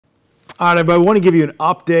All right, everybody, I want to give you an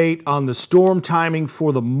update on the storm timing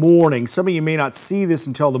for the morning. Some of you may not see this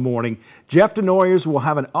until the morning. Jeff Denoyers will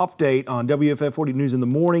have an update on WFF 40 News in the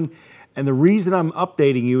morning. And the reason I'm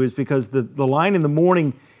updating you is because the line in the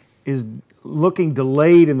morning is looking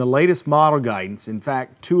delayed in the latest model guidance. In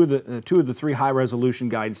fact, two of the three high-resolution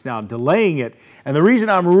guidance now delaying it. And the reason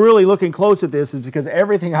I'm really looking close at this is because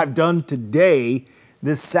everything I've done today,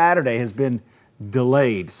 this Saturday, has been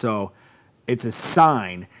delayed. So it's a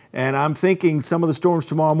sign. And I'm thinking some of the storms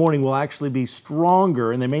tomorrow morning will actually be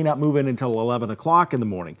stronger, and they may not move in until 11 o'clock in the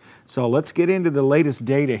morning. So let's get into the latest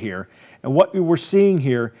data here. And what we're seeing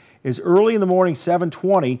here is early in the morning,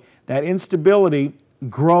 7:20, that instability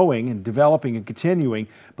growing and developing and continuing.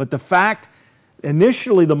 But the fact,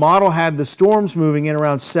 initially the model had the storms moving in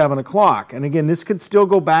around 7 o'clock. And again, this could still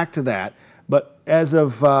go back to that. But as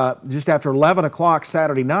of just after 11 o'clock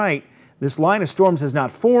Saturday night, this line of storms has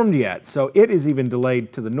not formed yet, so it is even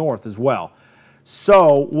delayed to the north as well.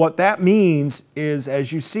 So what that means is,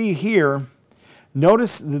 as you see here,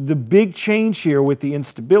 notice the big change here with the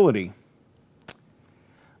instability.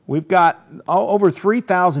 We've got over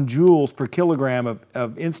 3,000 joules per kilogram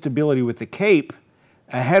of instability with the Cape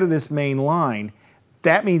ahead of this main line.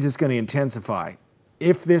 That means it's going to intensify.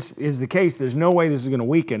 If this is the case, there's no way this is going to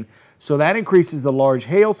weaken. So that increases the large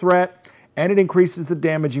hail threat, and it increases the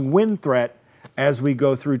damaging wind threat as we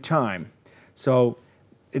go through time. So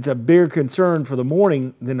it's a bigger concern for the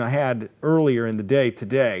morning than I had earlier in the day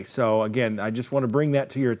today. So again, I just want to bring that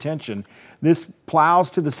to your attention. This plows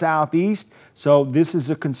to the southeast, so this is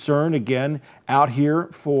a concern again out here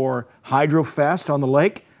for Hydrofest on the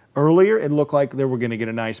lake. Earlier, it looked like they were going to get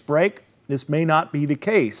a nice break. This may not be the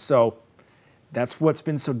case. So that's what's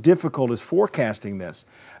been so difficult, is forecasting this.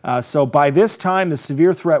 So by this time, the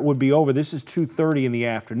severe threat would be over. This is 2:30 in the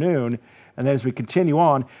afternoon. And then as we continue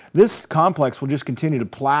on, this complex will just continue to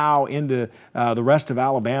plow into the rest of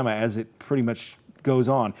Alabama as it pretty much goes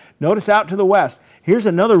on. Notice out to the west. Here's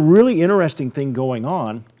another really interesting thing going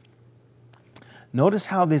on. Notice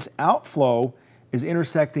how this outflow is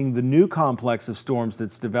intersecting the new complex of storms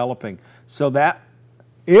that's developing. So that,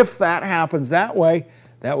 if that happens that way,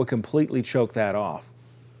 that would completely choke that off.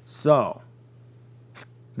 So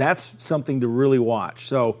that's something to really watch.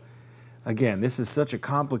 So again, this is such a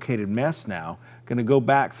complicated mess now. Going to go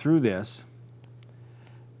back through this,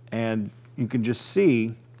 and you can just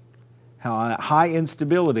see how high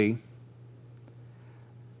instability,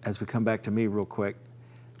 as we come back to me real quick,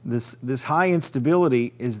 this high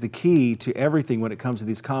instability is the key to everything when it comes to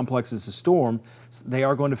these complexes of storm. They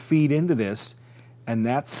are going to feed into this, and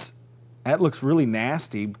that looks really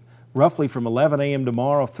nasty, roughly from 11 a.m.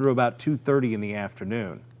 tomorrow through about 2:30 in the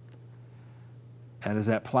afternoon. And as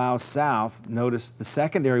that plows south, notice the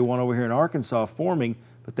secondary one over here in Arkansas forming,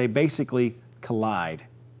 but they basically collide.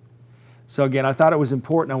 So again, I thought it was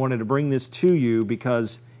important. I wanted to bring this to you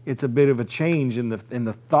because it's a bit of a change in the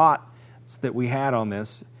thoughts that we had on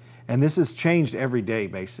this. And this has changed every day,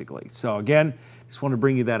 basically. So again, just want to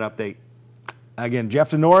bring you that update. Again,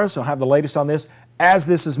 Jeff Denoyers will have the latest on this as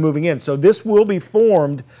this is moving in. So this will be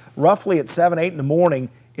formed roughly at 7, 8 in the morning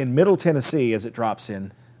in Middle Tennessee as it drops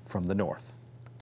in from the north.